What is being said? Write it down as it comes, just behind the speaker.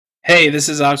Hey, this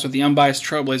is Alex with the Unbiased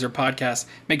Trailblazer podcast.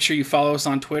 Make sure you follow us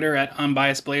on Twitter at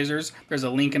Unbiased Blazers. There's a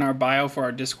link in our bio for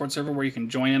our Discord server where you can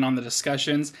join in on the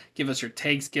discussions, give us your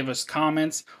takes, give us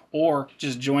comments, or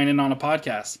just join in on a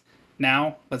podcast.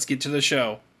 Now, let's get to the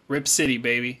show. Rip City,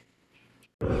 baby.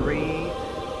 3,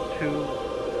 2,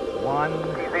 1,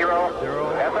 0. 0.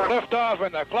 Liftoff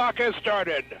and the clock has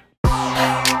started.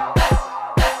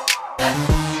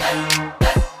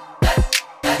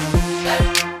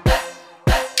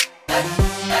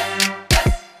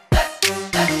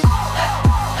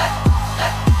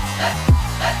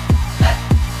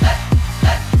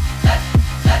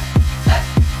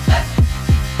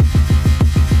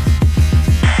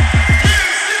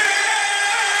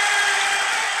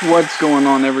 What's going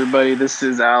on, everybody? This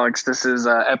is Alex. This is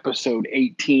episode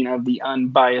 18 of the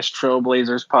Unbiased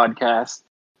Trailblazers podcast.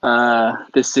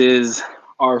 This is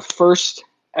our first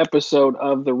episode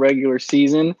of the regular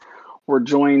season. We're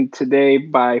joined today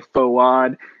by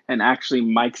Fawad, and actually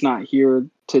Mike's not here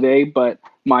today, but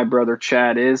my brother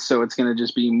Chad is, so it's going to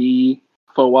just be me,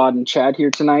 Fawad, and Chad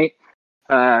here tonight.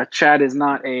 Chad is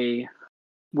not a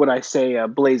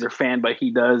Blazer fan, but he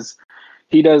does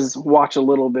watch a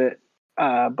little bit.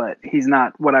 But he's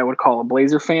not what I would call a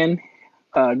Blazer fan.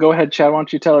 Go ahead, Chad. Why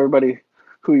don't you tell everybody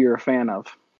who you're a fan of?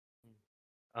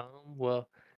 Well,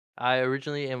 I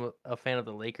originally am a fan of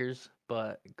the Lakers,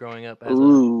 but growing up as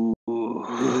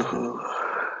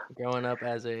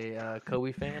a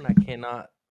Kobe fan, I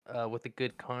cannot, with a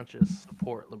good conscience,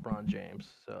 support LeBron James.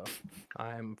 So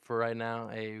I'm for right now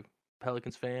a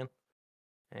Pelicans fan,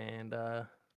 and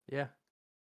yeah.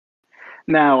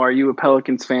 Now, are you a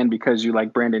Pelicans fan because you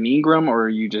like Brandon Ingram, or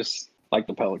you just like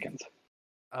the Pelicans?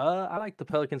 I like the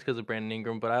Pelicans because of Brandon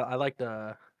Ingram, but I like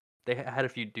they had a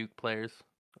few Duke players.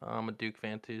 I'm a Duke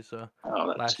fan too, so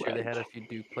last year they had a few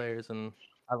Duke players, and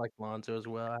I like Lonzo as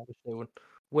well. I wish they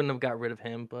wouldn't have got rid of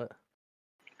him, but.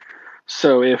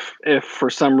 So if for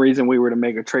some reason we were to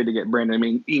make a trade to get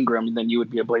Brandon Ingram, then you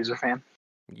would be a Blazer fan?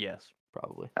 Yes,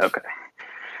 probably. Okay.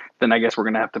 Then I guess we're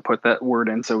going to have to put that word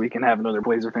in so we can have another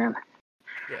Blazer fan.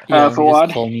 Yeah, Fawad,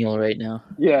 just call Neil right now.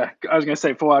 Yeah, I was going to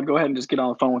say, Fawad, go ahead and just get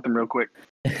on the phone with him real quick.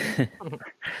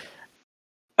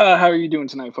 How are you doing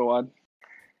tonight, Fawad?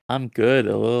 I'm good.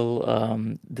 A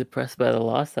little depressed by the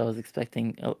loss. I was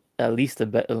expecting at least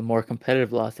a more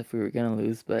competitive loss if we were going to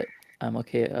lose, but I'm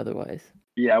okay otherwise.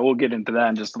 Yeah, we'll get into that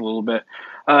in just a little bit.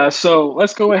 So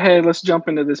let's go ahead. Let's jump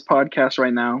into this podcast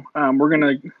right now.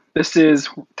 This is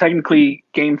technically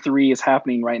game 3 is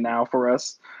happening right now for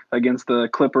us against the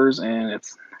Clippers, and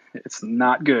it's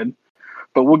not good.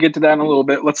 But we'll get to that in a little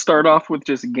bit. Let's start off with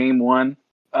just game 1.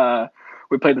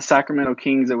 We played the Sacramento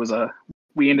Kings.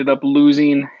 We ended up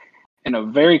losing in a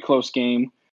very close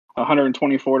game,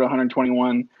 124 to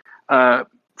 121.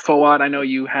 Fawad, I know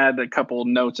you had a couple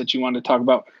notes that you wanted to talk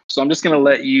about, so I'm just going to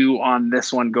let you on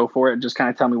this one go for it. Just kind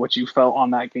of tell me what you felt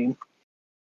on that game.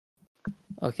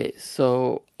 Okay,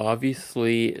 so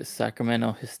obviously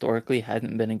Sacramento historically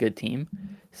hasn't been a good team,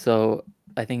 so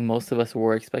I think most of us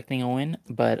were expecting a win,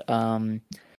 but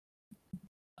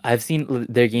I've seen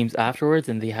their games afterwards,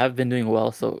 and they have been doing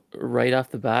well. So right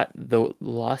off the bat, the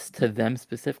loss to them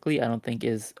specifically, I don't think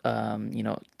is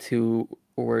too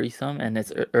worrisome, and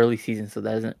it's early season, so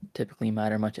that doesn't typically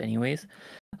matter much, anyways.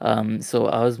 So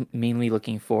I was mainly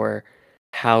looking for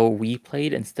how we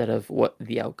played instead of what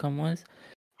the outcome was.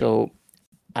 So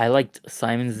I liked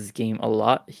Simons' game a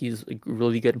lot. He's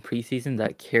really good in preseason.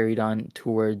 That carried on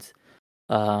towards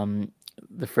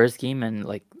the first game, and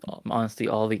like honestly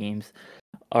all the games.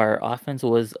 Our offense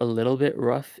was a little bit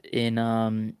rough in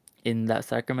that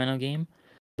Sacramento game,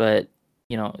 but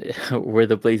we're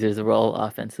the Blazers, we're all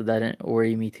offense, so that didn't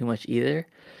worry me too much either.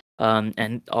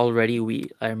 And already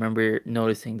I remember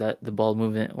noticing that the ball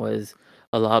movement was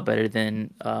a lot better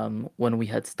than when we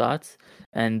had Stotts,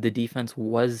 and the defense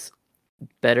was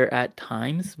better at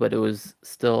times, but it was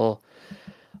still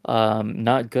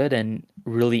not good and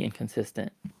really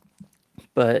inconsistent.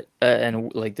 But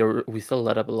and like we still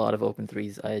let up a lot of open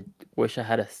threes. I wish I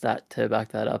had a stat to back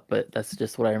that up, but that's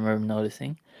just what I remember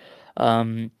noticing.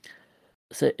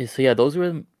 So yeah, those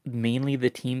were mainly the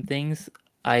team things.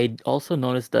 I also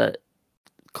noticed that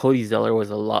Cody Zeller was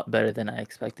a lot better than I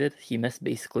expected. He missed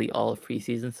basically all of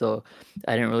preseason, so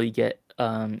I didn't really get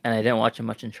and I didn't watch him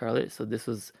much in Charlotte, so this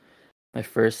was my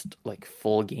first like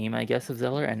full game, I guess, of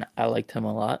Zeller, and I liked him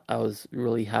a lot. I was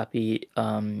really happy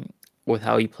with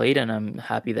how he played, and I'm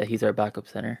happy that he's our backup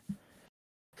center.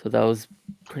 So that was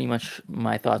pretty much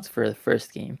my thoughts for the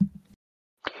first game.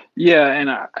 Yeah,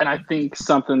 and I think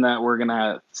something that we're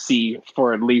gonna see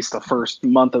for at least the first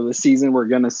month of the season, we're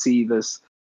gonna see this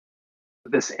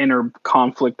inner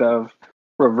conflict of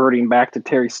reverting back to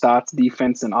Terry Stotts'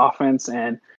 defense and offense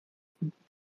and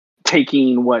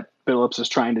taking what Phillips is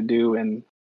trying to do and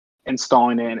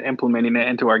installing it and implementing it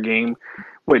into our game,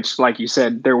 which, like you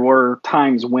said, there were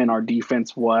times when our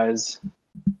defense was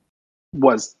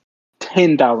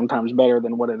 10,000 times better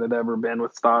than what it had ever been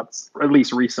with Stotts, at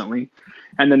least recently.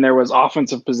 And then there was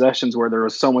offensive possessions where there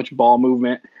was so much ball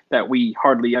movement that we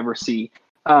hardly ever see.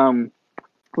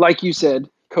 Like you said,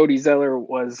 Cody Zeller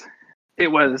it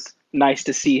was nice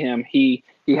to see him. He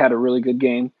had a really good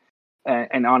game.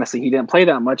 And honestly, he didn't play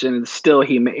that much, and still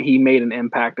he made an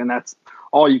impact, and that's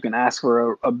all you can ask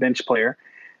for a bench player.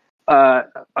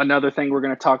 Another thing we're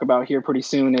going to talk about here pretty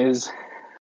soon is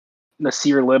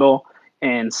Nasir Little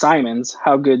and Simons,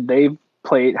 how good they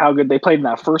played in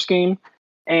that first game,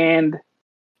 and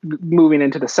moving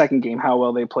into the second game, how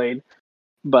well they played.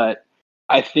 But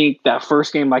I think that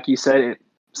first game, like you said,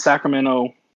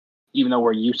 Sacramento, even though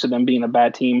we're used to them being a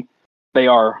bad team, they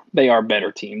are a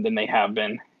better team than they have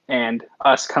been. And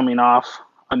us coming off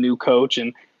a new coach,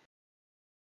 and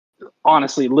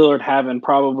honestly, Lillard having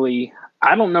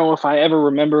I don't know if I ever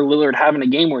remember Lillard having a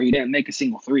game where he didn't make a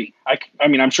single three. I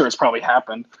mean, I'm sure it's probably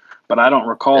happened, but I don't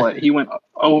recall it. He went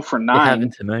 0 for 9. It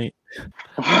happened tonight.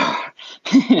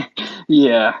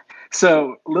 Yeah.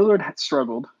 So Lillard had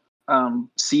struggled.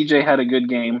 CJ had a good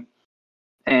game,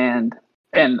 and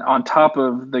on top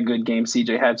of the good game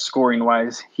CJ had scoring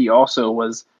wise, he also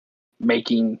was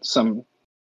making some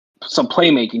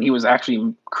playmaking. He was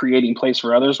actually creating plays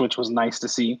for others, which was nice to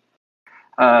see.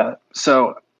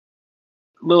 So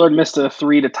Lillard missed a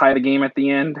 3 to tie the game at the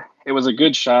end. It was a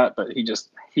good shot, but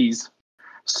he's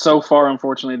so far,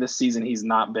 unfortunately, this season, he's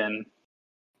not been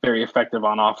very effective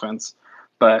on offense.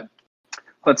 But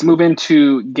let's move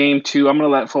into game 2. I'm going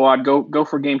to let Fawad go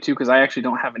for game 2 because I actually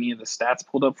don't have any of the stats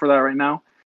pulled up for that right now.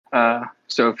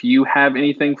 So if you have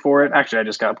anything for it, actually, I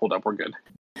just got it pulled up. We're good.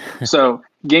 So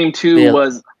game 2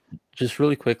 was just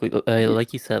really quickly,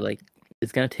 like you said, like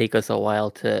it's gonna take us a while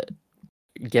to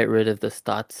get rid of the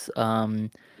Stotts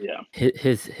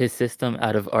his system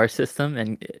out of our system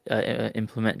and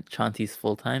implement Chauncey's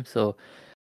full time. So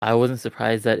I wasn't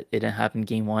surprised that it didn't happen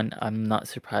game 1. I'm not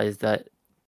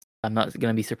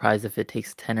gonna be surprised if it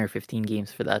takes 10 or 15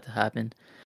 games for that to happen.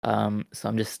 So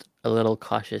I'm just a little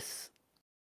cautious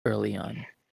early on.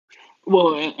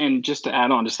 Well, and just to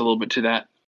add on just a little bit to that,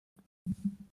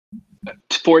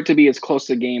 for it to be as close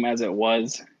a game as it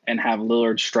was and have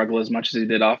Lillard struggle as much as he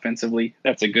did offensively,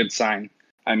 that's a good sign.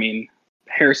 I mean,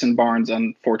 Harrison Barnes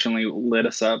unfortunately lit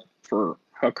us up for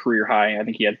a career high. I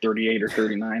think he had 38 or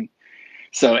 39.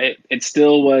 So it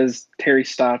still was Terry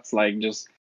Stotts, like just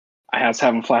I was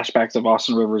having flashbacks of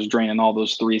Austin Rivers draining all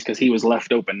those threes because he was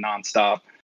left open nonstop.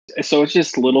 So it's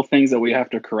just little things that we have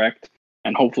to correct,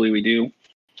 and hopefully we do.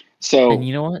 So, and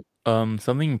you know what?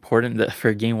 Something important that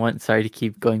for game 1. Sorry to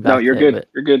keep going back. No, you're good.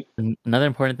 You're good. Another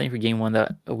important thing for game 1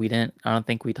 that I don't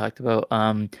think we talked about.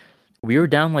 We were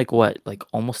down like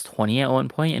almost 20 at one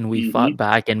point, and we fought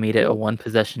back and made it a 1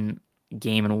 possession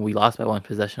game, and we lost by 1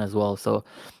 possession as well. So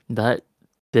that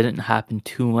didn't happen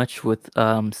too much with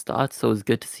Stotts. So it was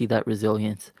good to see that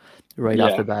resilience right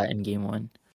off the bat in game 1.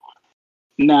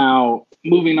 Now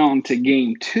moving on to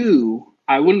game 2,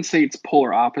 I wouldn't say it's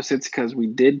polar opposites because we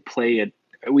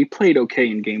played okay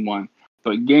in game 1,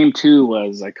 but game 2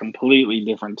 was a completely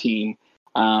different team.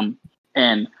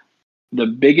 And the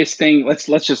biggest thing, let's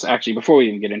just actually, before we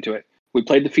even get into it, we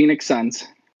played the Phoenix Suns.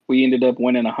 We ended up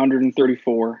winning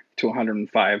 134 to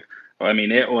 105. I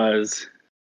mean, it was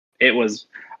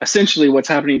essentially what's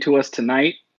happening to us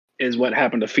tonight is what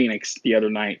happened to Phoenix the other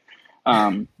night.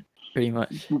 Pretty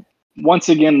much. Once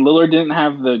again, Lillard didn't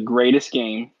have the greatest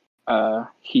game.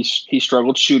 He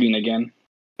struggled shooting again,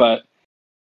 but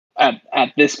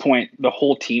at this point, the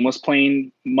whole team was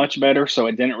playing much better, so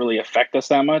it didn't really affect us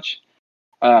that much.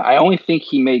 I only think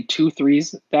he made 2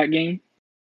 threes that game.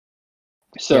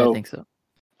 So yeah, I think so.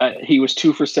 He was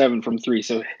 2 for 7 from 3.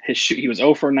 So he was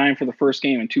 0 for 9 for the first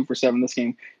game and 2 for 7 this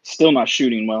game. Still not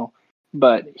shooting well,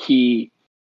 but he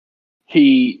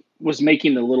was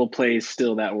making the little plays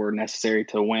still that were necessary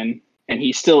to win. And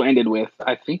he still ended with,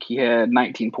 I think he had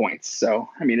 19 points. So,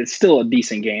 I mean, it's still a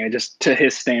decent game. It just, to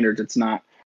his standards, it's not.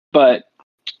 But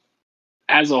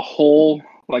as a whole,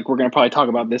 like we're going to probably talk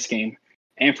about this game,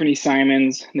 Anthony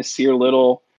Simons, Nasir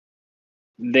Little,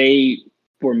 they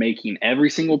were making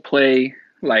every single play.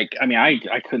 Like, I mean, I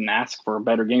couldn't ask for a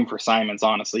better game for Simons,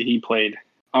 honestly. He played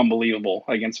unbelievable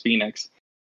against Phoenix.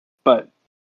 But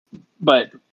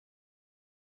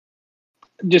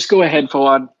just go ahead,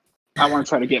 Fawad. I want to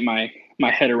try to get my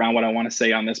head around what I want to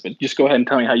say on this, but just go ahead and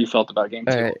tell me how you felt about game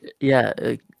 2.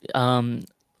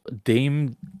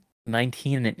 Dame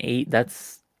 19 and 8.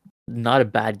 That's not a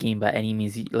bad game by any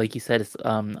means. Like you said, it's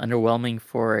underwhelming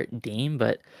for Dame,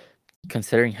 but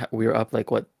considering we were up like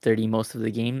 30 most of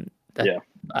the game,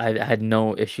 I had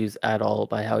no issues at all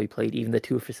by how he played. Even the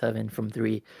 2 for 7 from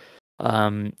 3,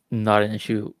 not an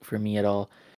issue for me at all.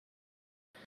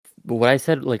 But what I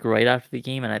said like right after the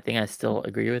game, and I think I still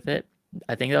agree with it,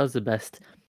 I think that was the best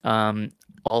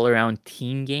all-around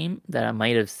team game that I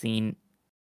might have seen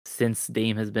since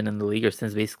Dame has been in the league, or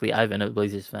since basically I've been a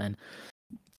Blazers fan.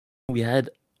 We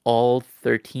had all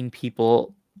 13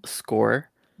 people score.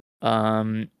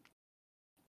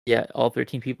 Yeah, all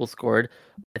 13 people scored.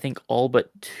 I think all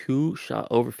but 2 shot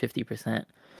over 50%.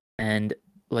 And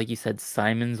like you said,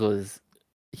 Simons was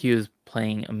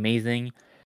playing amazing.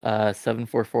 7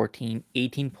 for 14,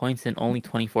 18 points in only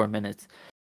 24 minutes.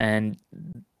 And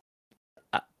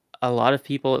a lot of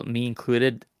people, me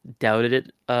included, doubted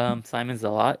it, Simons a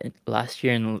lot last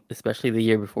year and especially the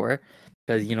year before,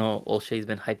 because Olshey's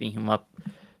been hyping him up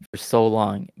for so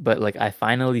long. But like I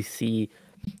finally see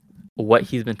what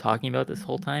he's been talking about this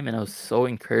whole time, and I was so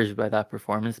encouraged by that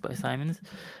performance by Simons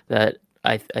that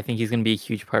I think he's going to be a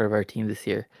huge part of our team this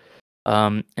year.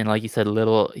 And like you said,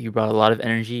 he brought a lot of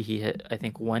energy. He hit, I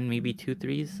think, 1, maybe 2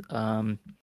 threes. Looks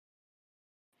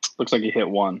like he hit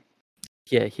 1.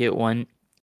 Yeah, he hit 1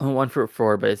 for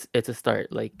 4, but it's a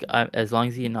start. Like as long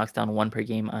as he knocks down 1 per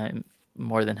game, I'm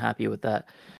more than happy with that.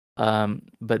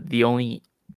 But the only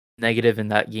negative in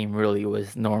that game really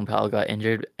was Norman Powell got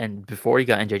injured, and before he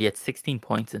got injured, he had 16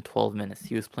 points in 12 minutes.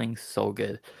 He was playing so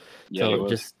good. Yeah, so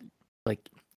just like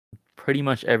pretty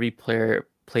much every player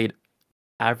played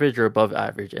average or above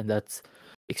average, and that's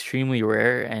extremely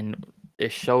rare, and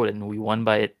it showed, and we won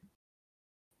by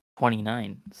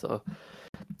 29. So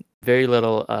very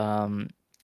little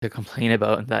to complain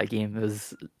about in that game. It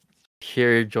was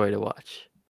pure joy to watch.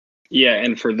 Yeah,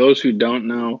 and for those who don't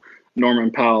know,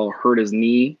 Norman Powell hurt his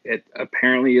knee. It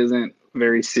apparently isn't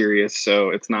very serious, so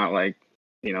it's not like,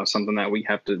 something that we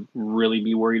have to really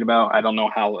be worried about. I don't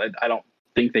know I don't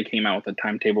think they came out with a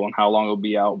timetable on how long he'll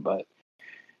be out, but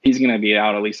he's going to be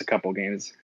out at least a couple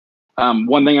games.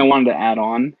 One thing I wanted to add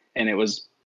on, and it was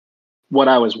what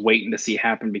I was waiting to see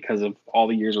happen because of all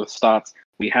the years with Stotts.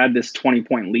 We had this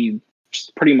 20-point lead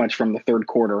pretty much from the third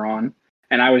quarter on,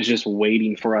 and I was just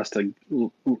waiting for us to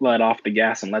let off the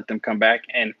gas and let them come back.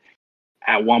 And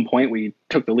at one point, we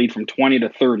took the lead from 20 to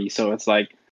 30. So it's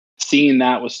like seeing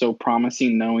that was so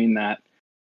promising, knowing that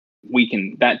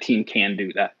that team can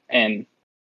do that. And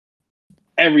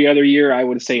every other year, I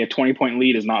would say a 20-point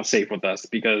lead is not safe with us,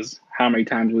 because how many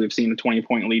times we've seen a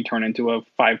 20-point lead turn into a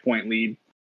 5-point lead,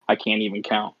 I can't even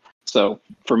count. So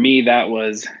for me, that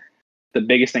was the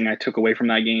biggest thing I took away from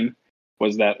that game,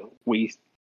 was that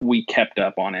we kept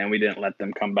up on it and we didn't let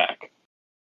them come back.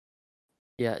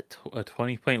 Yeah, a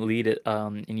 20-point lead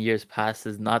in years past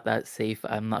is not that safe.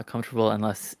 I'm not comfortable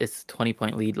unless it's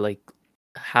 20-point lead like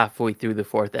halfway through the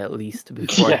fourth at least,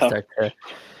 before I start to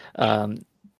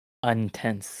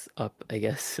untense up, I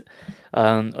guess.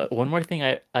 One more thing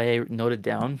I noted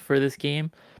down for this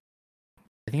game,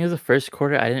 I think it was the first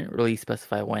quarter. I didn't really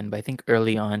specify when, but I think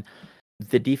early on,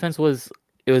 the defense was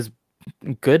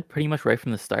good pretty much right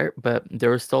from the start, but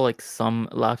there were still like some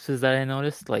lapses that I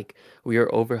noticed. Like we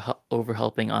were over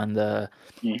helping on the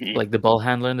like the ball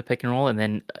handler in the pick and roll, and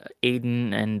then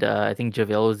Aiden and I think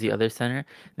JaVale was the other center.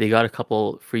 They got a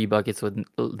couple free buckets when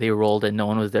they rolled and no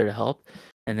one was there to help.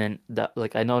 And then that,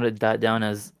 like, I noted that down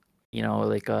as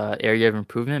like a area of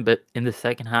improvement. But in the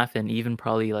second half, and even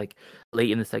probably like late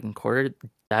in the second quarter,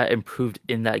 that improved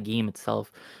in that game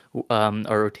itself.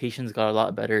 Our rotations got a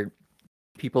lot better.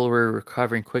 People were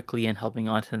recovering quickly and helping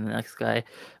on to the next guy.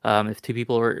 If 2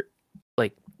 people were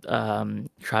like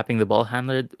trapping the ball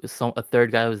handler, a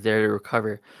third guy was there to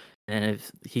recover. And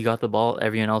if he got the ball,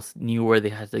 everyone else knew where they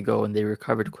had to go, and they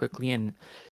recovered quickly. And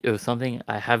it was something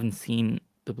I haven't seen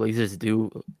the Blazers do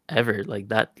ever, like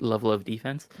that level of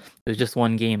defense. It was just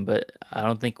one game, but I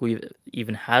don't think we've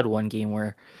even had one game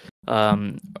where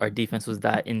our defense was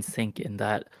that in sync and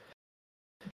that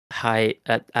high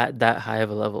at that high of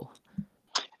a level.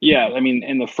 Yeah, I mean,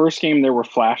 in the first game, there were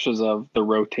flashes of the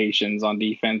rotations on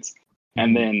defense.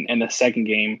 And then in the second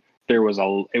game, it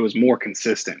was more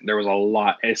consistent. There was a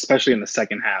lot, especially in the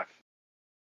second half.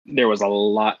 There was a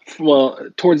lot,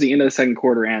 towards the end of the second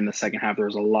quarter and the second half, there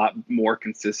was a lot more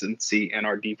consistency in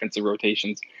our defensive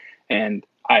rotations. And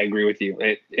I agree with you.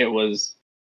 It was,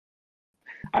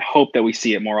 I hope that we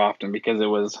see it more often, because it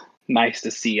was nice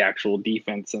to see actual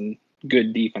defense and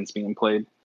good defense being played.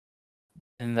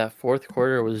 And that fourth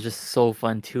quarter was just so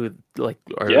fun too. Like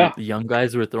our young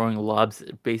guys were throwing lobs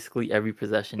basically every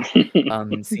possession.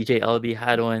 CJ LB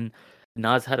had one.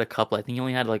 Nas had a couple. I think he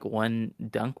only had like one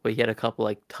dunk, but he had a couple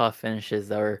like tough finishes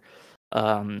that were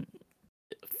um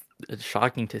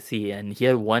shocking to see. And he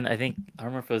had one, I think, I don't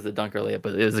remember if it was a dunk or layup,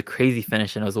 but it was a crazy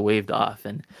finish and it was waved off,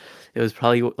 and it was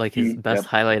probably like his best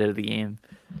highlight of the game.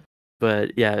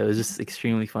 But yeah, it was just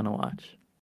extremely fun to watch.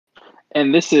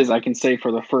 And this is, I can say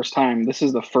for the first time, this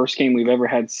is the first game we've ever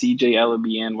had CJ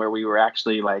Ellaby in where we were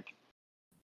actually like,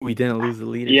 we didn't lose the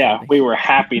lead. Yeah, we were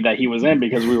happy that he was in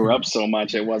because we were up so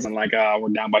much. It wasn't like, we're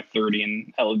down by 30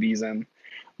 and Ellaby's in.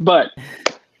 But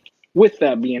with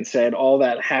that being said, all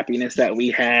that happiness that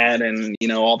we had and, you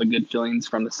know, all the good feelings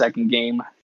from the second game,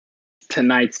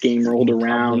 tonight's game rolled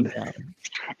around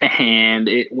and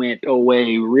it went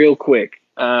away real quick.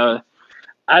 I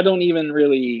don't even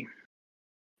really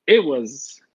 – it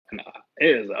was an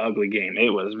ugly game. It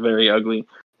was very ugly.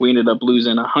 We ended up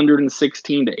losing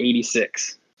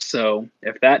 116-86. So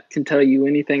if that can tell you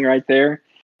anything right there,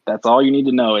 that's all you need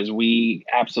to know is we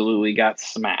absolutely got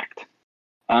smacked.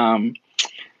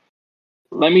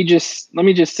 Let me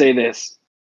just say this.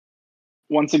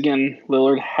 Once again,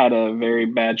 Lillard had a very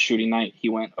bad shooting night. He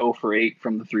went 0 for 8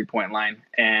 from the 3-point line.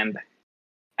 And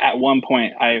at one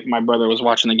point, my brother was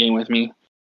watching the game with me.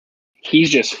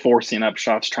 He's just forcing up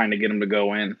shots, trying to get him to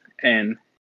go in. And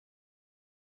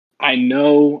I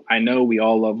know we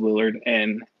all love Lillard,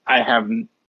 and I'm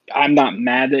not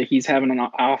mad that he's having an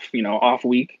off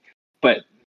week, but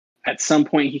at some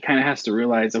point he kind of has to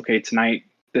realize, okay,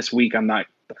 this week I'm not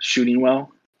shooting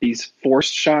well. These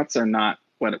forced shots are not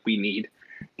what we need.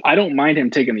 I don't mind him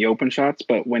taking the open shots,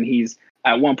 but when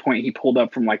at one point he pulled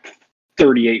up from like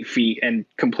 38 feet and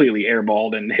completely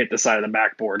airballed and hit the side of the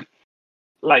backboard.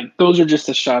 Like, those are just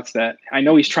the shots that I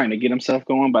know he's trying to get himself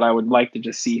going, but I would like to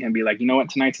just see him be like, you know what,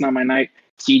 tonight's not my night.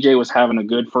 CJ was having a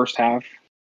good first half.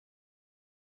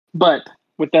 But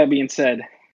with that being said,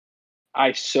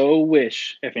 I so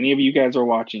wish, if any of you guys are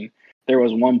watching, there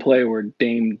was one play where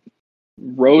Dame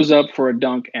rose up for a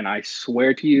dunk, and I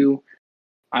swear to you,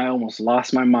 I almost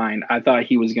lost my mind. I thought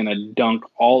he was going to dunk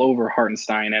all over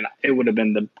Hartenstein, and it would have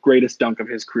been the greatest dunk of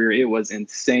his career. It was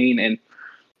insane, and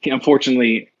he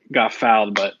unfortunately got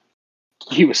fouled, but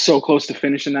he was so close to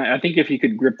finishing that. I think if he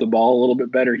could grip the ball a little bit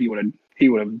better, he would have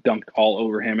dunked all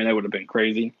over him, and it would have been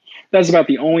crazy. That's about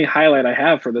the only highlight I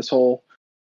have for this whole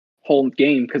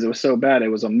game because it was so bad. It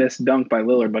was a missed dunk by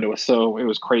Lillard, but it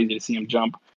was crazy to see him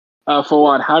jump.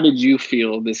 Fawad, how did you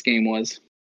feel this game was?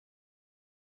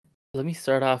 Let me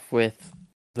start off with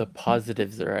the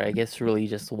positives, or I guess really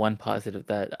just one positive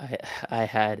that I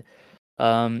had.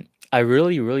 I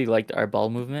really, really liked our ball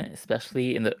movement,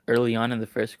 especially early on in the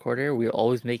first quarter. We were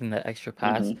always making that extra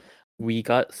pass. Mm-hmm. We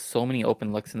got so many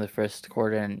open looks in the first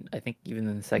quarter, and I think even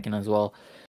in the second as well.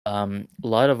 A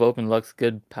lot of open looks,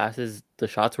 good passes. The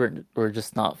shots were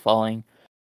just not falling.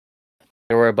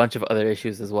 There were a bunch of other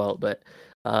issues as well, but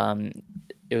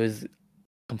it was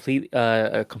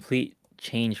a complete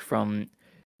change from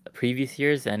previous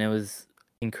years, and it was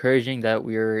encouraging that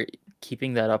we were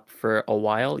keeping that up for a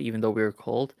while, even though we were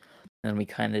cold, and we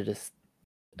kind of just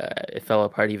it fell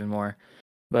apart even more.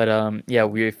 But yeah,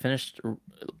 we finished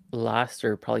last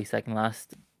or probably second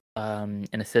last in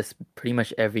assists pretty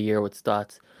much every year with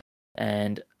Stotts,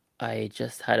 and I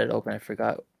just had it open. I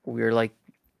forgot we were like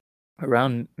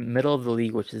around middle of the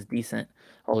league, which is decent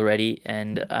already,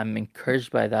 and I'm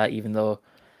encouraged by that, even though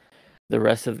the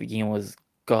rest of the game was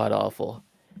god awful.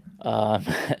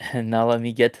 And now let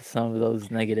me get to some of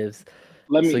those negatives.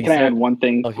 Can I add one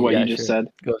thing to what you just said?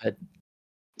 Go ahead.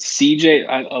 CJ,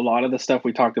 a lot of the stuff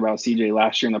we talked about CJ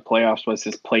last year in the playoffs was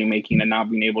his playmaking and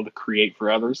not being able to create for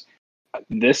others.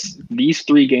 These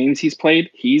 3 games he's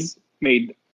played, he's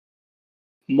made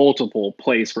multiple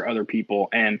plays for other people.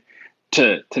 And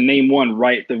to name one,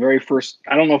 right, the very first,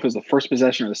 I don't know if it was the first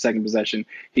possession or the second possession,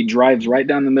 he drives right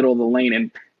down the middle of the lane,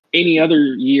 and any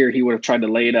other year he would have tried to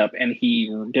lay it up, and he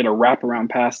did a wraparound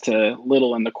pass to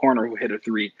Little in the corner who hit a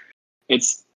 3.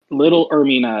 It's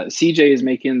CJ is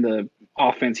making the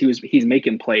offense. He's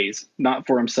making plays, not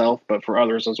for himself, but for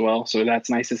others as well. So that's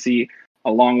nice to see,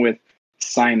 along with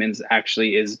Simons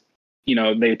actually is,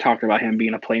 they talked about him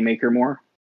being a playmaker more.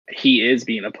 He is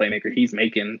being a playmaker. He's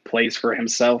making plays for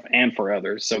himself and for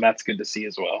others. So that's good to see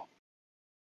as well.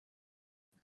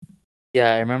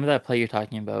 Yeah, I remember that play you're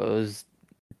talking about. It was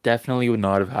definitely would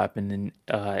not have happened in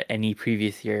any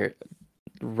previous year.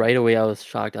 Right away, I was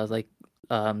shocked. I was like,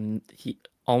 he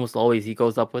almost always he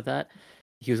goes up with that.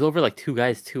 He was over like 2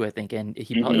 guys too, I think, and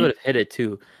he probably would have hit it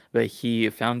too, but he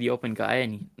found the open guy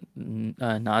and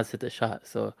Nas hit the shot.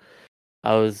 So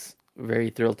I was very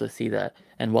thrilled to see that.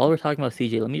 And while we're talking about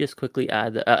CJ, let me just quickly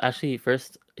add that actually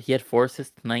first he had 4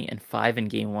 assists tonight and 5 in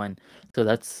game 1. So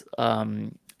that's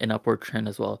an upward trend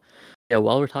as well. Yeah,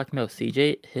 while we're talking about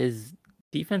CJ, his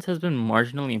defense has been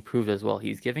marginally improved as well.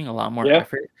 He's giving a lot more Yeah.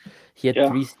 effort. He had Yeah.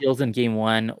 3 steals in game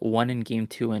 1, 1 in game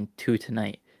 2, and 2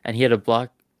 tonight. And he had a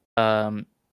block.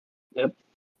 Yep.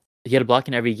 He had a block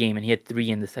in every game, and he had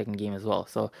 3 in the second game as well.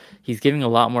 So he's giving a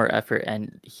lot more effort,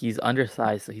 and he's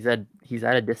undersized, so he's at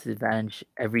a disadvantage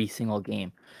every single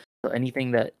game. So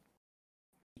anything that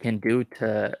he can do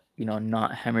to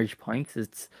not hemorrhage points,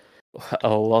 it's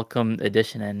a welcome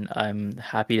addition, and I'm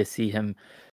happy to see him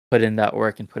put in that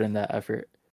work and put in that effort.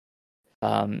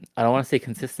 I don't want to say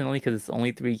consistently because it's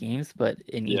only 3 games, but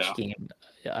in each game,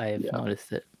 I've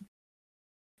noticed it.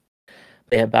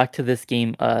 But yeah, back to this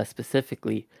game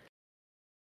specifically.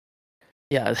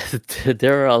 Yeah,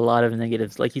 there are a lot of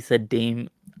negatives. Like you said, Dame,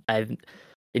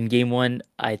 in game 1,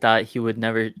 I thought he would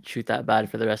never shoot that bad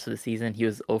for the rest of the season. He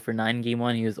was 0 for 9 in game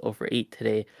 1. He was 0 for 8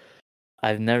 today.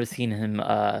 I've never seen him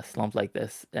slump like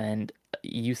this. And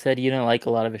you said you didn't like a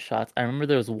lot of his shots. I remember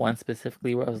there was one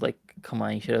specifically where I was like, come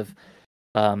on, you should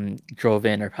have drove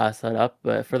in or passed that up.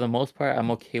 But for the most part,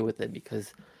 I'm okay with it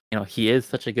because he is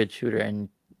such a good shooter and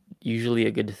usually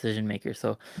a good decision maker.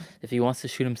 So if he wants to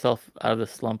shoot himself out of the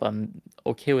slump, I'm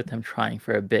okay with him trying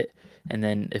for a bit. And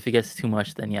then if it gets too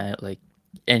much, then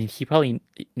and he probably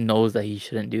knows that he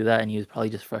shouldn't do that, and he was probably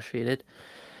just frustrated.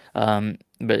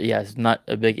 But yeah, it's not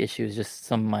a big issue. It's just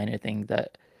some minor thing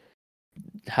that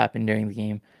happened during the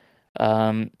game.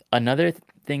 Another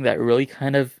thing that really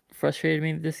kind of frustrated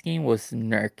me with this game was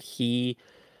Nurk. He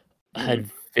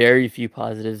had very few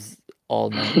positives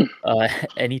all night.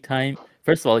 Anytime,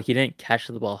 first of all, he didn't catch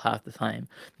the ball half the time.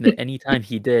 But anytime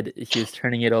he did, he was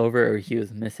turning it over or he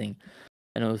was missing.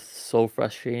 And it was so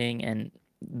frustrating. And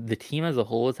the team as a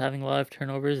whole was having a lot of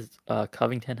turnovers.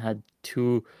 Covington had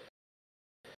 2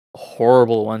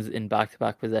 horrible ones in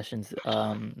back-to-back possessions.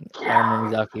 I don't remember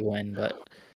exactly when, but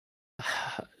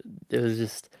it was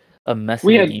just a mess.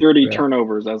 We had 30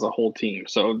 turnovers as a whole team,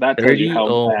 so that tells you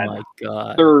how bad. Oh my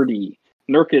god, 30.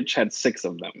 Nurkic had 6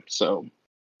 of them. So,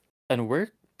 and we're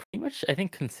pretty much, I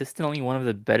think, consistently one of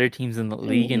the better teams in the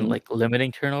league in like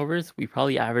limiting turnovers. We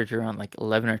probably average around like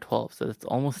 11 or 12, so that's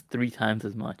almost 3 times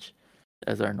as much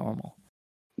as our normal.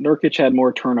 Nurkic had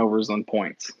more turnovers than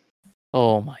points.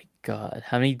 Oh my god,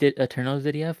 how many turnovers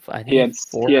did he have? I think he had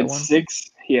 4. He had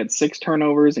 6. He had 6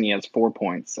 turnovers and he has 4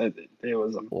 points. It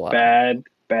was a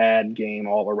bad game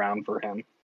all around for him.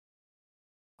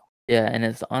 Yeah, and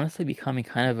it's honestly becoming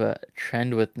kind of a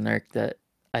trend with Nurk that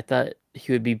I thought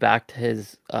he would be back to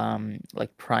his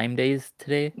like prime days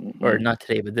today, or not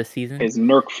today, but this season. His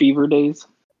Nurk fever days.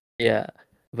 Yeah,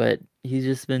 but he's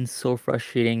just been so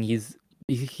frustrating.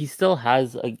 He still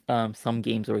has some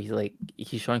games where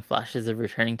he's showing flashes of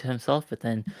returning to himself, but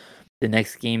then the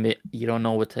next game you don't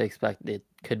know what to expect. It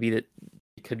could be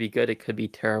good, it could be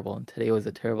terrible, and today was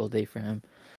a terrible day for him.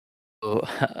 So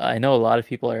I know a lot of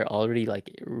people are already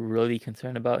really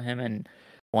concerned about him and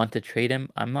want to trade him.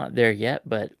 I'm not there yet,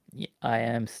 but I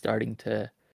am starting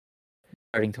to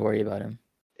worry about him.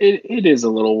 It is a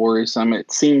little worrisome.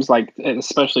 It seems like,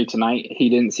 especially tonight, he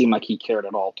didn't seem like he cared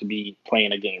at all to be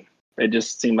playing a game. It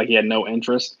just seemed like he had no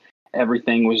interest.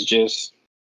 Everything was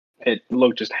it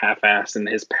looked just half-assed, and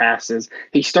his passes.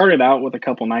 He started out with a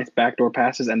couple nice backdoor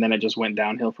passes, and then it just went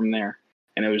downhill from there.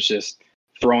 And it was just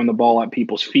throwing the ball at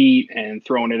people's feet and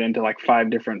throwing it into 5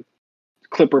 different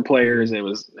Clipper players. It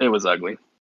was ugly.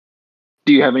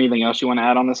 Do you have anything else you want to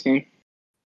add on this game?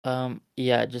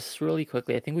 Yeah, just really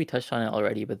quickly. I think we touched on it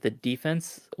already, but the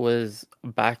defense was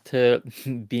back to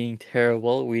being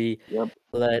terrible. We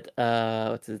let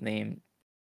what's his name?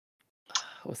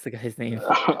 What's the guy's name?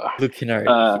 Luke Kennard.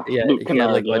 Luke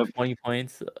Kennard, he had 20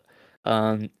 points.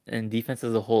 And defense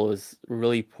as a whole was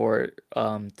really poor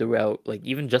throughout.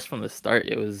 Even just from the start,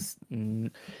 it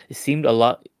seemed a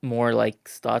lot more like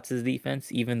Stotts'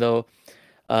 defense, even though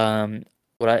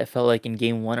what I felt like in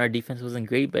game 1 our defense wasn't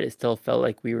great, but it still felt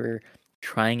like we were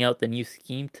trying out the new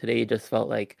scheme. Today it just felt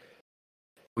like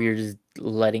we were just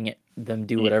letting them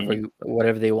do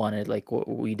whatever they wanted, like what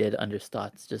we did under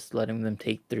Stotts, just letting them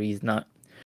take threes, not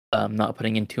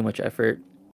putting in too much effort.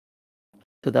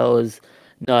 So that was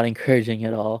not encouraging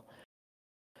at all.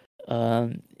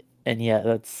 And yeah,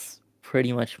 that's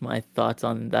pretty much my thoughts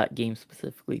on that game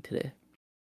specifically today.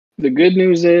 The good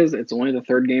news is it's only the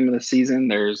 3rd game of the season.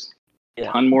 There's a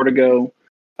ton more to go.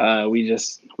 We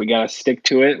gotta stick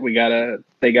to it.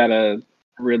 They gotta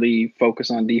really focus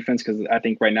on defense, because I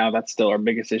think right now that's still our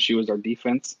biggest issue is our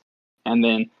defense. And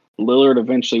then Lillard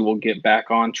eventually will get back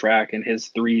on track, and his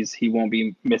threes, he won't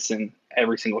be missing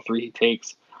every single 3 he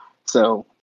takes. So,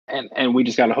 and we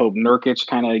just gotta hope Nurkic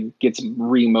kind of gets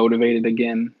remotivated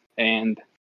again, and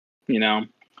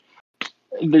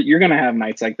you're gonna have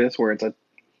nights like this where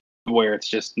it's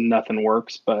just nothing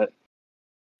works. But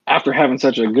after having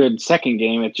such a good second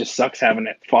game, it just sucks having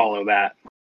it follow that.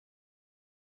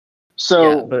 So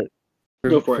Yeah, but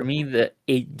go for for it. me, the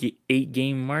eight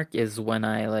game mark is when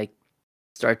I like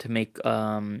start to make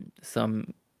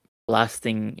some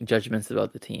lasting judgments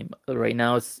about the team. Right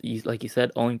now, like you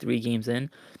said, only 3 games in.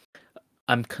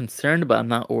 I'm concerned, but I'm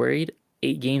not worried.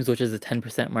 8 games, which is a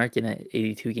 10% mark in an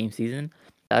 82 game season.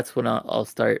 That's when I'll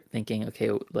start thinking,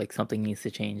 okay, like something needs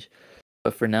to change.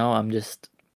 But for now, I'm just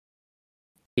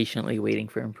patiently waiting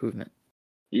for improvement.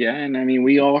 Yeah, and I mean,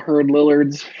 we all heard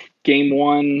Lillard's game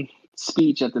 1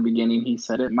 speech at the beginning. He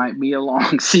said it might be a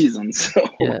long season, so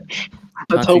Yeah,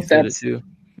 let's Chauncey hope said it too.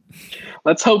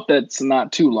 let's hope that's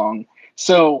not too long.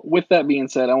 So, with that being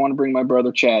said, I want to bring my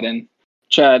brother Chad in.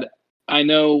 Chad, I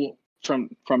know from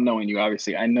knowing you,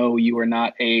 obviously, I know you are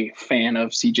not a fan of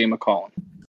CJ McCollum.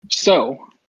 So,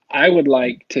 I would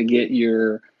like to get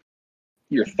your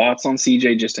thoughts on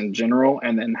CJ just in general,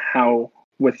 and then how,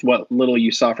 with what little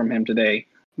you saw from him today,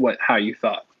 how you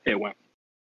thought it went.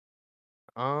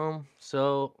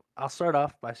 So I'll start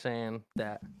off by saying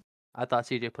that I thought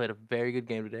CJ played a very good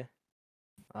game today.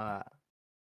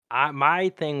 My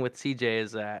thing with CJ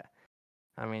is that,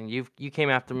 I mean, you came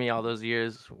after me all those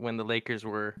years when the Lakers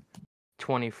were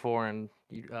 24 and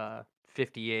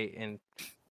 58, and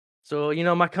so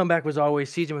my comeback was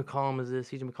always CJ McCollum is this,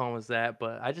 CJ McCollum is that,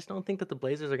 but I just don't think that the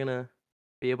Blazers are gonna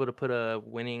be able to put a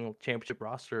winning championship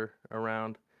roster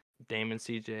around Dame and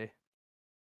CJ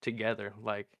together,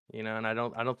 and I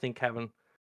don't think having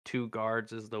 2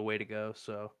 guards is the way to go.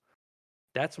 So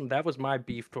that was my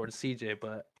beef towards CJ,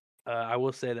 but I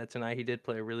will say that tonight he did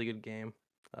play a really good game.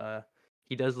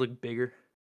 He does look bigger,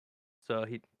 so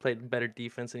he played better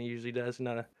defense than he usually does.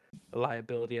 Not a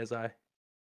liability, as I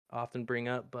often bring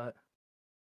up, but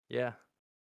yeah.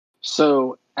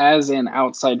 So, as an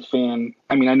outside fan,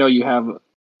 I mean, I know you have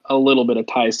a little bit of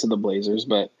ties to the Blazers,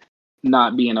 but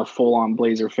not being a full-on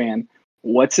Blazer fan,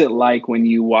 what's it like when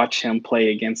you watch him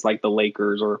play against like the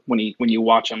Lakers, or when you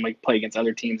watch him like play against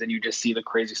other teams and you just see the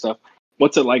crazy stuff?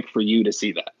 What's it like for you to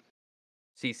see that?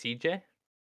 See CJ?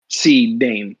 See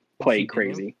Dame play See Dame?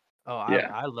 crazy. Oh,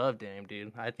 Yeah. I love Dame,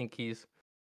 dude. I think he's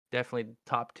definitely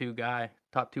top 2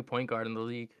 point guard in the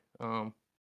league.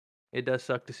 It does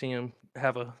suck to see him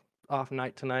have a off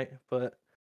night tonight, but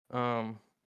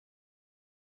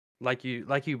like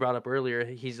you brought up earlier,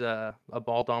 he's a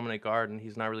ball dominant guard, and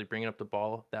he's not really bringing up the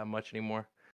ball that much anymore.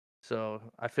 So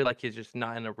I feel like he's just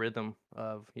not in a rhythm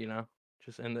of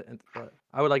just but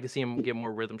I would like to see him get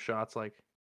more rhythm shots, like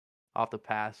off the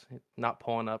pass, not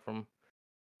pulling up from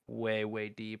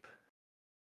way deep.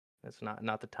 That's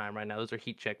not the time right now. Those are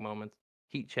heat check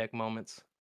moments.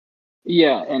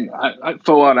 Yeah, and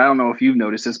Fawad, I don't know if you've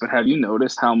noticed this, but have you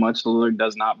noticed how much Lillard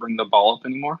does not bring the ball up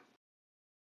anymore?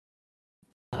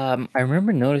 I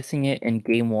remember noticing it in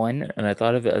game 1, and I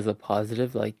thought of it as a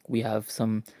positive. Like, we have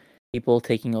some people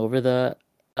taking over the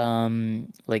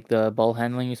like the ball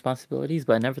handling responsibilities,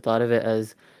 but I never thought of it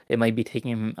as it might be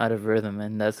taking him out of rhythm,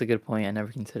 and that's a good point. I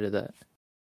never considered that.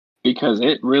 Because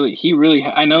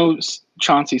I know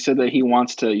Chauncey said that he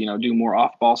wants to, do more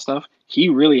off-ball stuff. He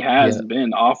really has Yeah.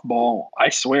 been off-ball. I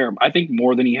swear, I think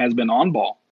more than he has been on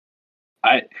ball.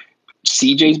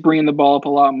 CJ's bringing the ball up a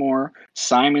lot more.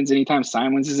 Anytime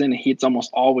Simons is in, it's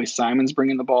almost always Simons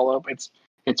bringing the ball up.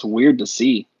 It's weird to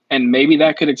see. And maybe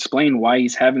that could explain why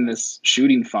he's having this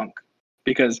shooting funk.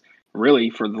 Because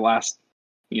really, for the last,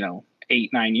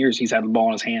 8-9 years, he's had the ball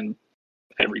in his hand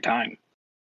every time.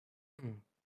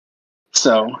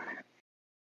 So,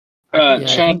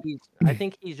 Yeah, I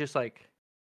think he's just like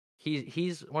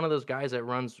he's one of those guys that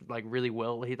runs like really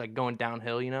well. He's like going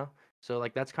downhill. So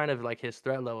like that's kind of like his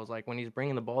threat levels. Like when he's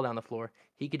bringing the ball down the floor,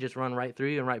 he could just run right through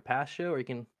you and right past you, or he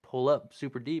can pull up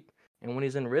super deep. And when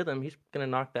he's in rhythm, he's gonna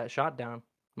knock that shot down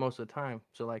most of the time.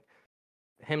 So like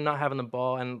him not having the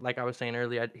ball, and like I was saying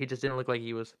earlier, he just didn't look like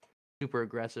he was super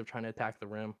aggressive trying to attack the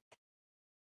rim.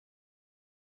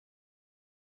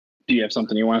 do you have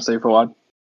something you want to say, Fawad?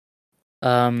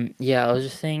 Yeah, I was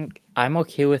just saying I'm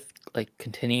okay with like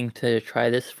continuing to try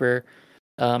this for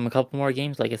a couple more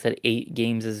games. Like I said, 8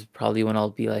 games is probably when I'll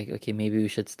be like, okay, maybe we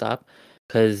should stop,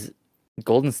 because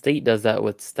Golden State does that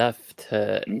with Steph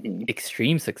to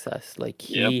extreme success. Like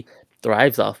he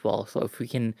thrives off ball. So if we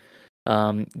can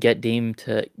get Dame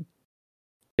to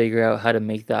figure out how to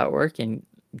make that work and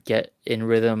get in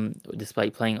rhythm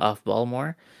despite playing off ball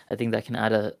more, I think that can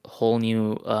add a whole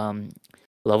new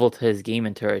level to his game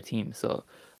and to our team. So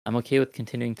I'm okay with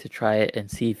continuing to try it and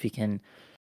see if he can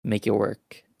make it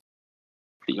work.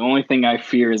 The only thing I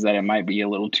fear is that it might be a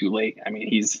little too late. I mean,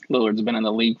 Lillard's been in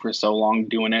the league for so long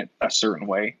doing it a certain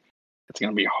way. It's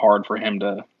going to be hard for him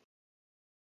to.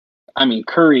 I mean,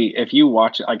 Curry, if you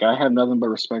watch it, like I have nothing but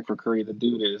respect for Curry. The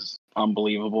dude is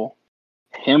unbelievable.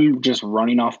 Him just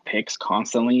running off picks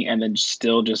constantly and then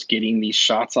still just getting these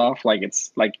shots off like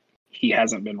it's like he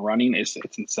hasn't been running. It's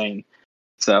insane.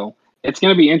 So it's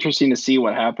going to be interesting to see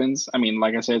what happens. I mean,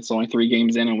 like I said, it's only 3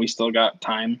 games in and we still got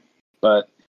time, but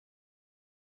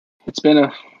it's been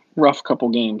a rough couple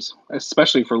games,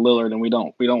 especially for Lillard, and we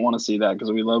don't want to see that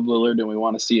because we love Lillard and we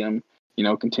want to see him,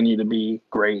 continue to be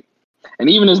great. And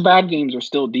even his bad games are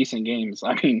still decent games.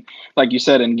 I mean, like you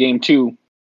said in game 2,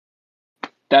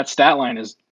 that stat line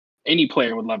is any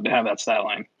player would love to have that stat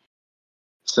line.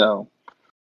 So,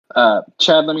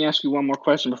 Chad, let me ask you one more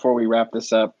question before we wrap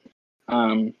this up.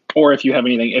 Or if you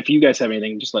guys have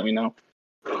anything, just let me know.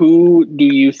 Who do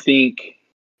you think,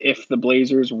 if the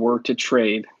Blazers were to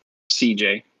trade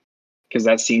CJ, because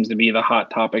that seems to be the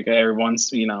hot topic of everyone's,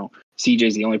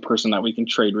 CJ's the only person that we can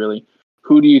trade really.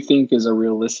 Who do you think is a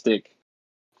realistic,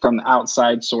 from the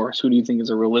outside source, who do you think is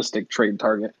a realistic trade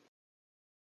target?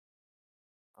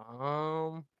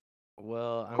 Well,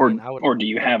 or do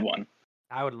you have one?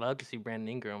 I would love to see Brandon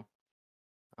Ingram.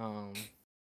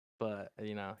 But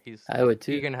I would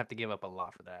too. You're gonna have to give up a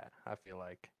lot for that. I feel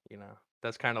like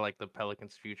that's kind of like the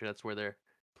Pelicans' future. That's where they're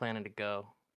planning to go.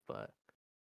 But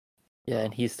yeah,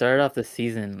 and he started off the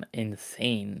season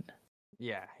insane.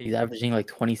 Yeah, he's averaging like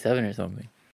 27 or something.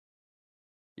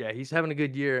 Yeah, he's having a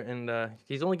good year, and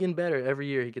he's only getting better every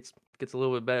year. He gets a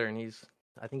little bit better, and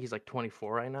I think he's like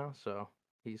 24 right now, so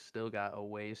he's still got a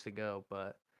ways to go.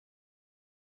 But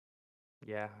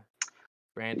yeah,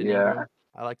 Brandon Ingram.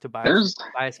 I like Tobias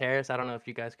Harris. I don't know if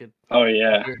you guys could. Oh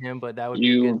yeah, hear him, but that would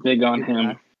be good. Big on him.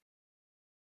 Guy.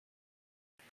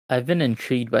 I've been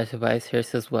intrigued by Tobias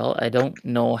Harris as well. I don't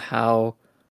know how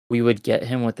we would get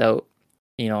him without,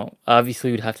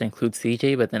 obviously we'd have to include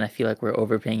CJ, but then I feel like we're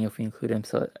overpaying if we include him.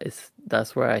 So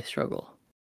that's where I struggle.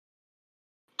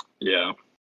 Yeah.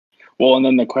 Well, and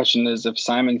then the question is, if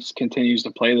Simon continues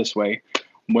to play this way,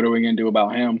 what are we going to do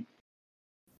about him?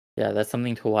 Yeah, that's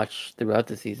something to watch throughout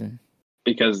the season.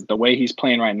 Because the way he's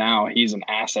playing right now, he's an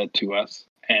asset to us,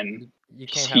 and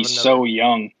he's so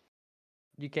young.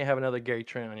 You can't have another Gary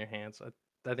Trent on your hands.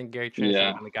 I think Gary Trent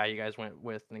is the guy you guys went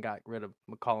with and got rid of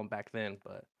McCollum back then,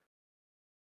 but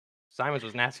Simons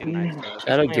was nasty tonight. So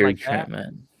shout out Gary Trent,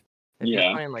 man. If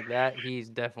he's playing like that, he's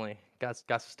definitely got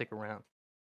to stick around.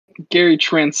 Gary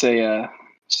Trent's a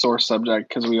sore subject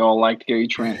because we all liked Gary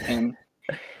Trent, and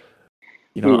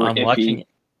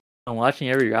I'm watching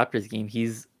every Raptors game.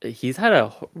 He's had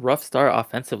a rough start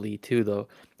offensively too, though.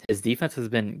 His defense has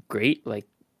been great, like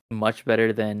much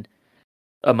better than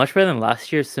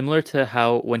last year. Similar to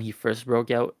how when he first broke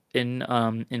out in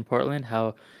Portland,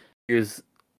 how he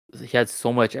had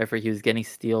so much effort. He was getting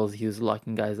steals. He was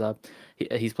locking guys up.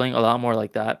 He's playing a lot more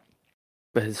like that,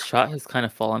 but his shot has kind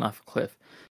of fallen off a cliff.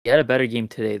 He had a better game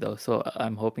today though, so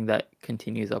I'm hoping that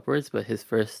continues upwards. But his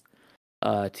first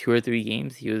 2 or 3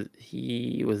 games,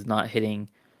 he was not hitting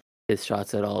his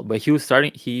shots at all. But he was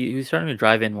starting to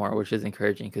drive in more, which is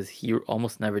encouraging because he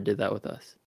almost never did that with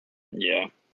us. Yeah.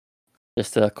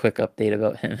 Just a quick update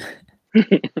about him.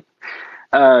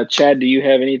 Chad, do you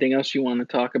have anything else you want to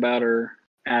talk about or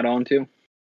add on to?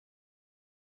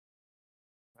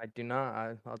 I do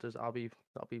not. I'll be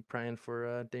praying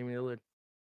for Damian Lillard.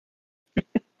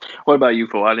 What about you,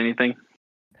 Fuad? Anything?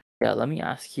 Yeah, let me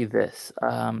ask you this.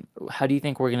 How do you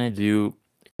think we're gonna do?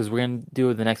 Because we're gonna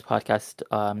do the next podcast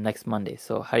next Monday.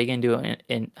 So how are you gonna do it?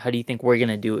 And how do you think we're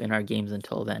gonna do in our games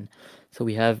until then? So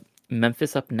we have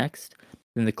Memphis up next,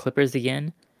 then the Clippers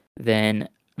again, then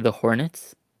the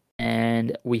Hornets,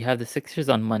 and we have the Sixers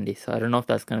on Monday. So I don't know if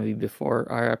that's gonna be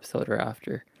before our episode or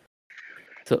after.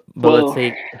 So, but let's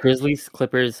say Grizzlies,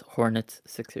 Clippers, Hornets,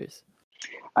 Sixers.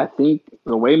 I think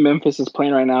the way Memphis is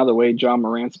playing right now, the way Ja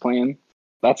Morant's playing,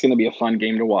 that's going to be a fun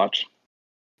game to watch.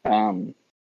 Ja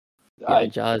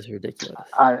is ridiculous.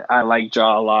 I like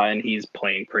Ja a lot, and he's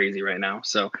playing crazy right now.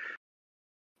 So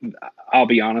I'll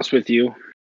be honest with you.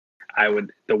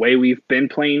 The way we've been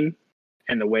playing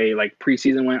and the way like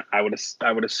preseason went, I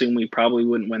would assume we probably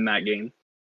wouldn't win that game.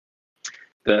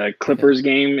 The Clippers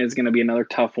game is going to be another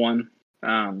tough one.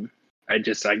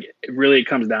 It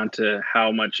comes down to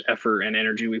how much effort and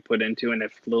energy we put into, and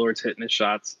if Lillard's hitting his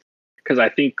shots, because I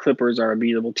think Clippers are a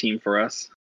beatable team for us.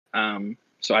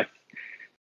 So I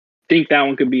think that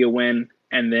one could be a win.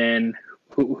 And then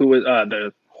who was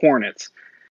the Hornets?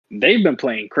 They've been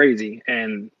playing crazy,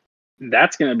 and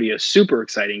that's going to be a super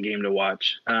exciting game to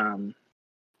watch.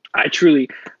 I truly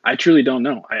don't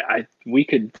know. We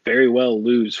could very well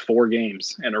lose 4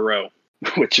 games in a row,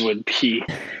 which would be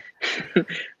Yeah,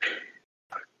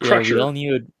 we pressure. all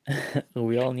knew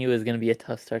we all knew it was gonna be a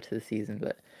tough start to the season,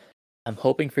 but I'm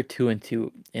hoping for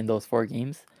 2-2 in those 4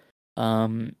 games.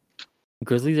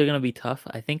 Grizzlies are gonna be tough.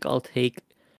 I think I'll take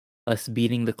us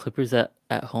beating the Clippers at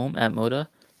home at Moda,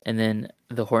 and then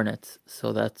the Hornets.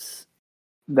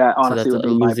 That honestly would a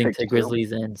be my losing pick to too.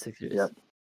 Grizzlies and Sixers. Yep.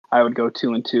 I would go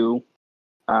 2-2,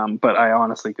 but I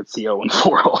honestly could see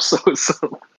 0-4 also.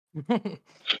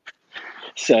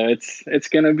 So it's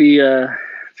gonna be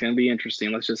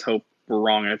interesting. Let's just hope we're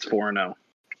wrong and it's 4-0.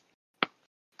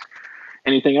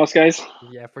 Anything else, guys?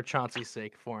 Yeah, for Chauncey's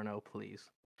sake, 4-0, please.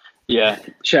 Yeah,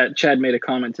 Chad made a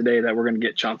comment today that we're gonna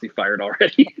get Chauncey fired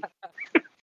already.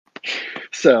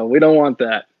 So we don't want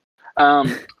that.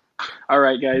 All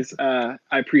right, guys. I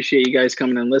appreciate you guys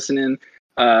coming and listening.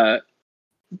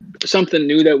 Something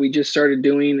new that we just started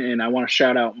doing, and I want to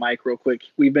shout out Mike real quick.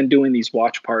 We've been doing these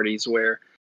watch parties where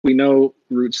we know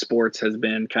Root Sports has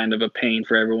been kind of a pain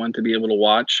for everyone to be able to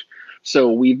watch.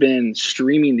 So we've been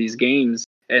streaming these games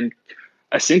and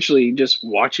essentially just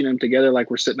watching them together like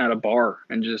we're sitting at a bar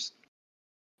and just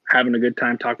having a good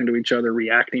time talking to each other,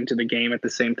 reacting to the game at the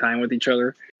same time with each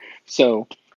other. So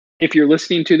if you're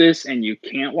listening to this and you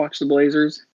can't watch the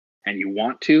Blazers and you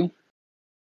want to,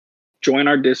 join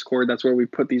our Discord. That's where we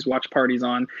put these watch parties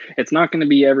on. It's not going to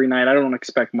be every night. I don't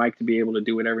expect Mike to be able to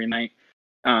do it every night.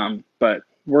 But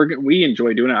we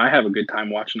enjoy doing it. I have a good time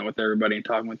watching it with everybody and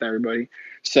talking with everybody.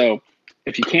 So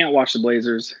if you can't watch the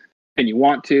Blazers and you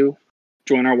want to,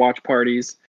 join our watch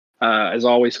parties. As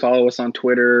always, follow us on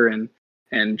Twitter and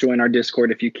join our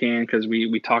Discord if you can, because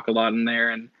we talk a lot in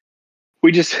there, and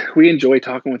we enjoy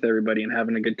talking with everybody and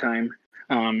having a good time.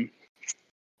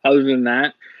 Other than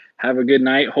that, have a good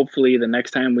night. Hopefully the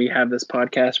next time we have this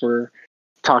podcast, we're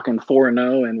talking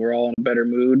 4-0 and we're all in a better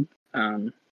mood.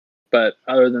 But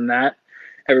other than that,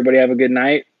 everybody have a good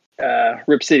night.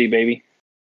 Rip City, baby.